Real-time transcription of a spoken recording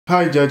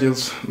Hi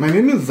judges, my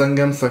name is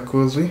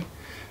Zambian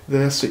the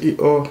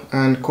CEO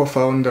and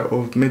co-founder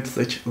of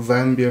MedSearch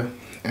Zambia,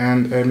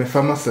 and I'm a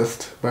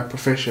pharmacist by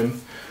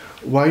profession.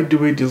 Why do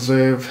we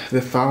deserve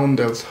the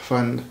Founders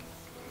Fund?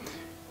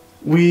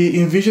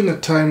 We envision a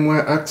time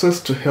where access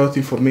to health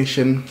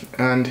information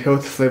and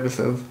health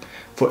services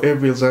for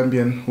every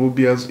Zambian will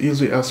be as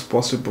easy as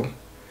possible.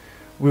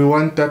 We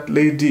want that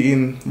lady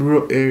in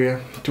rural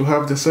area to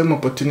have the same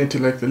opportunity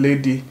like the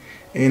lady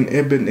in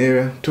urban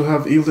area to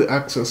have easy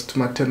access to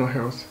maternal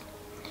health.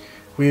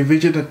 We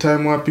envision a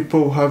time where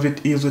people will have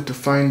it easy to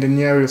find the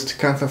nearest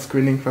cancer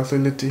screening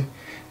facility,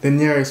 the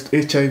nearest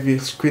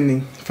HIV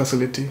screening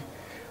facility,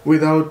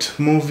 without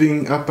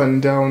moving up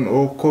and down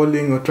or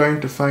calling or trying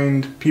to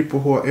find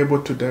people who are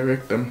able to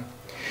direct them.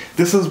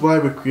 This is why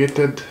we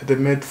created the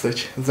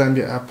MedSearch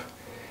Zambia app,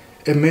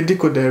 a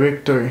medical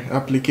directory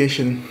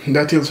application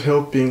that is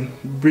helping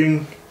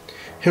bring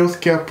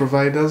healthcare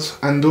providers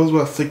and those who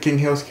are seeking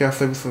healthcare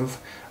services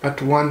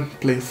at one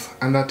place,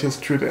 and that is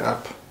through the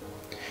app.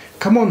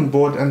 Come on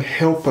board and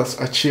help us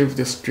achieve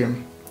this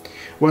dream.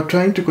 We're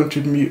trying to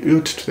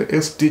contribute to the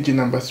SDG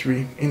number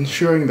 3,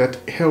 ensuring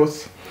that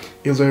health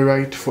is a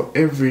right for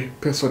every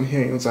person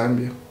here in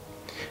Zambia.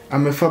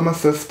 I'm a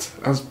pharmacist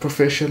as a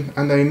profession,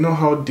 and I know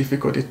how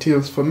difficult it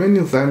is for many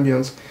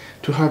Zambians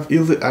to have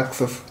easy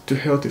access to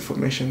health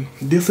information.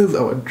 This is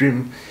our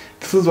dream.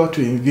 This is what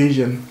we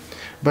envision.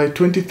 By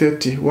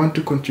 2030, we want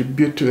to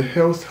contribute to the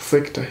health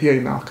sector here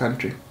in our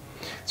country.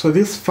 So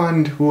this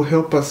fund will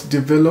help us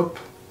develop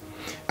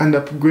and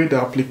upgrade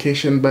our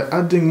application by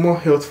adding more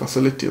health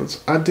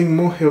facilities, adding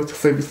more health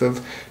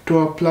services to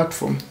our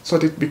platform so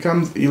that it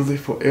becomes easy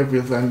for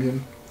every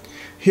Zambian.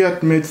 Here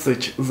at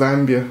MedSearch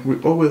Zambia,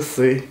 we always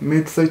say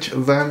MedSearch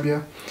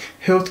Zambia,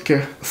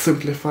 healthcare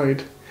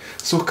simplified.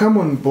 So come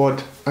on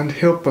board and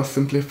help us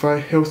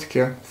simplify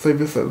healthcare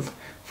services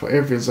for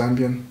every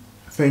Zambian.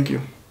 Thank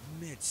you.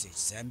 MedSearch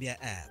Zambia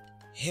app,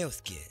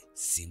 healthcare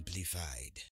simplified.